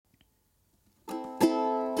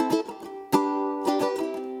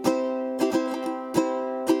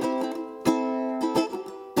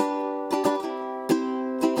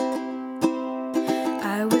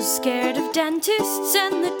dentists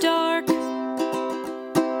and the dark.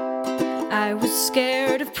 I was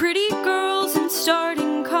scared of pretty girls and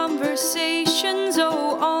starting conversations.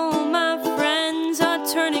 Oh, all my friends are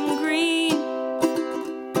turning green.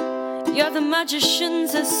 You're the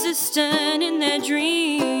magician's assistant in their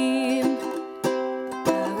dream.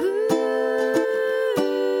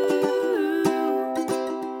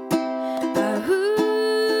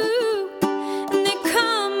 And they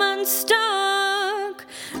come unstuck,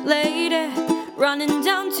 lady, running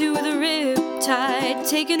down to the Riptide,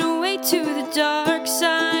 taken away to the dark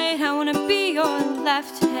side. I wanna be your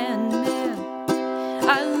left-hand man.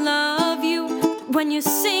 I love you when you're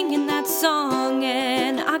singing that song,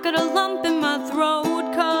 and I got a lump in my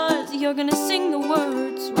throat 'cause you're gonna sing the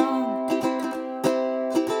words wrong.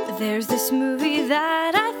 There's this movie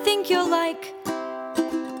that I think you'll like.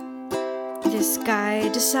 This guy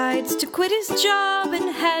decides to quit his job and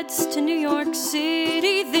heads to New York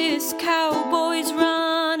City. This cowboy's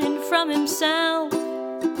running from himself,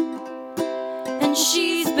 and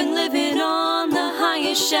she's been living on the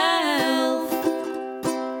highest shelf.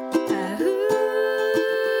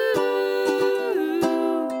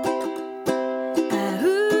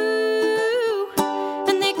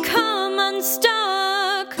 And they come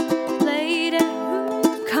unstuck, lady,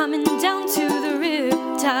 coming down to the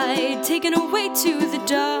Riptide, taken away to the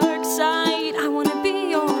dark side. I wanna be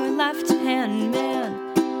your left-hand man.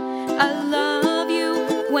 I love you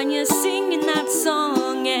when you're singing that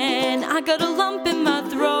song, and I got a lump in my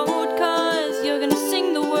throat 'cause you're gonna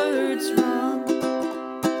sing the words wrong.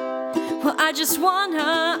 Well, I just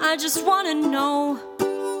wanna know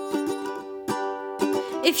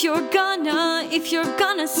if you're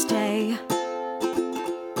gonna stay.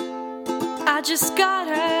 I just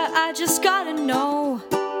gotta know.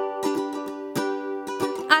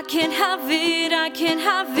 I can't have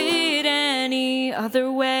it any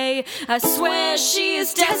other way. I swear she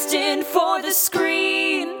is destined for the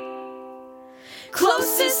screen.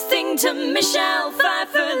 Closest thing to Michelle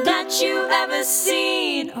Pfeiffer that you ever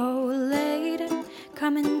seen. Oh, lady,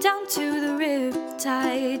 coming down to the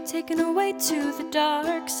Riptide, taken away to the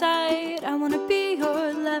dark side. I wanna be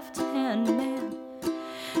your left-hand man.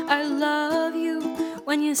 I love you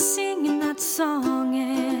when you're singing that song,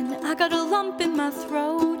 and I got a lump in my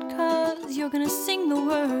throat 'cause you're gonna sing the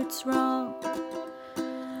words wrong.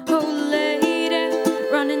 Oh, lady,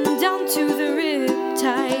 running down to the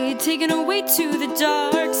Riptide, taken away to the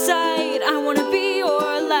dark side. I wanna be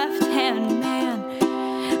your left-hand man.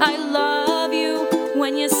 I love you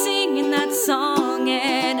when you're singing that song,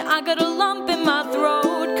 and I got a lump in my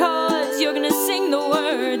throat 'cause you're gonna sing the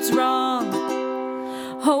words wrong.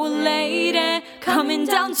 Oh, lady, coming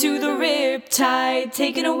down to the Riptide,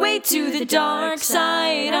 taken away to the dark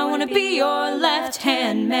side. I wanna be your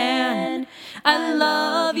left-hand man. I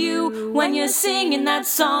love you when you're singing that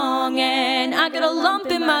song, and I got a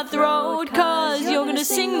lump in my throat 'cause you're gonna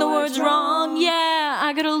sing the words wrong. Yeah,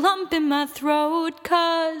 I got a lump in my throat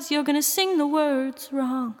 'cause you're gonna sing the words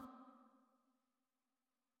wrong.